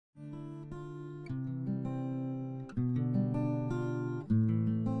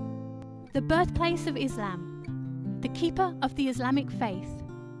The birthplace of Islam, the keeper of the Islamic faith,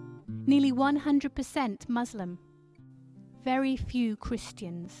 nearly 100% Muslim, very few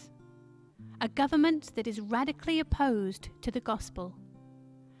Christians, a government that is radically opposed to the gospel.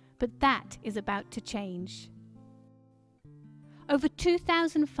 But that is about to change. Over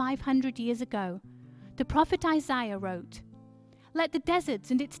 2,500 years ago, the prophet Isaiah wrote, "Let the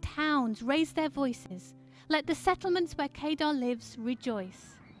deserts and its towns raise their voices. Let the settlements where Kedar lives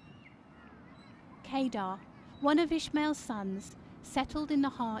rejoice." Kedar, one of Ishmael's sons, settled in the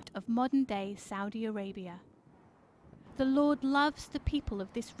heart of modern-day Saudi Arabia. The Lord loves the people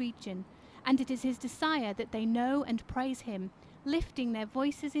of this region, and it is his desire that they know and praise him, lifting their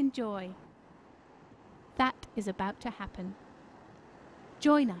voices in joy. That is about to happen.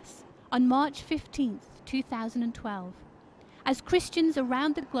 Join us on March 15th, 2012, as Christians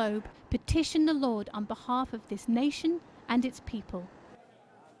around the globe petition the Lord on behalf of this nation and its people.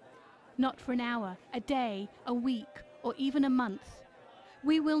 Not for an hour, a day, a week, or even a month.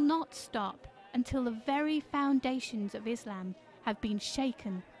 We will not stop until the very foundations of Islam have been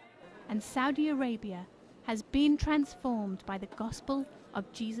shaken and Saudi Arabia has been transformed by the gospel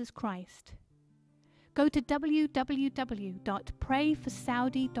of Jesus Christ. Go to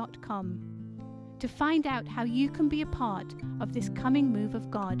www.PrayForSaudi.com to find out how you can be a part of this coming move of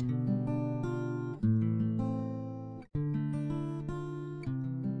God.